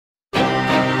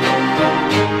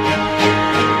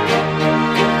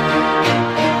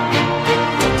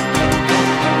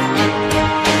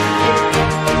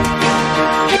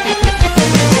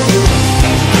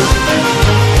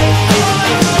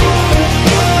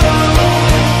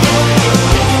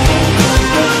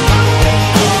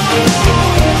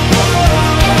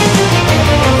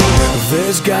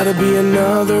There's gotta be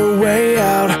another way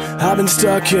out. I've been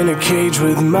stuck in a cage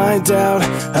with my doubt.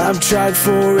 I've tried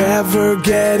forever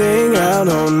getting out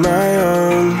on my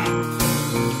own.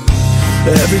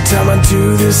 Every time I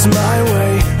do this my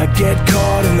way, I get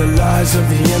caught in the lies of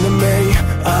the enemy.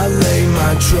 I lay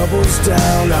my troubles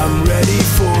down, I'm ready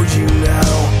for you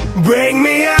now. Bring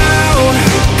me out,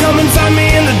 come and find me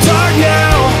in the dark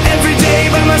now. Every day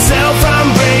by myself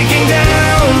I'm breaking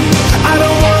down. I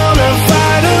don't wanna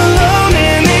fight alone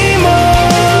anymore.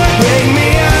 Bring me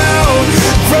out,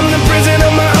 from the prison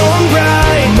of my own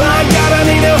pride. My God, I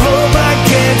need a hope I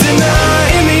can't deny.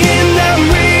 In the end I'm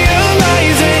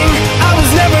realizing I was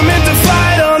never meant to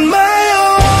fight on my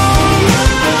own.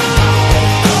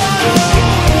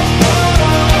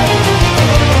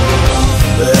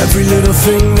 Every little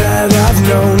thing that I've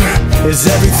known is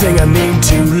everything I need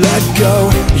to let go.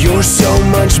 You're so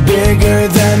much bigger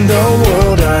than the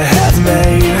world I have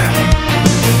made.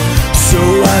 So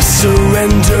I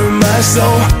surrender my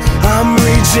soul, I'm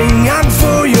reaching out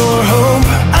for your hope.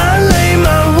 I lay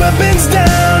my weapons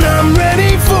down, I'm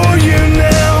ready for you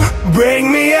now. Bring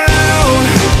me out,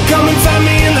 come and find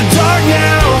me in the dark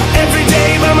now. Every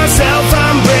day by myself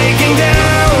I'm breaking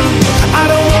down. I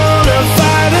don't wanna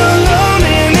fight alone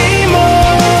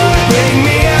anymore. Bring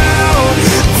me out,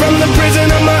 from the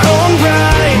prison of my own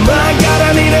pride. My God,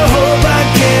 I need a hope I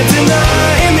can't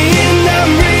deny. In the end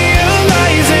I'm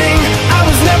realizing I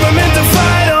was never meant to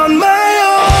fight on my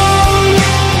own.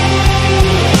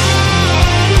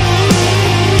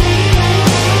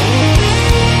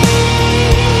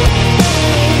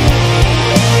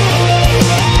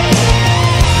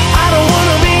 I don't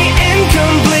wanna be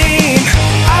incomplete.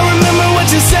 I remember what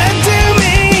you said to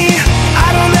me. I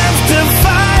don't have to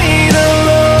fight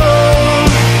alone.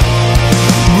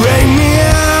 Bring me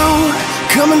out,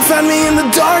 come and find me in the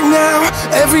dark now.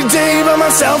 Every day by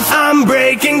myself I'm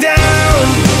breaking down.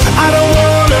 I don't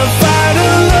wanna fight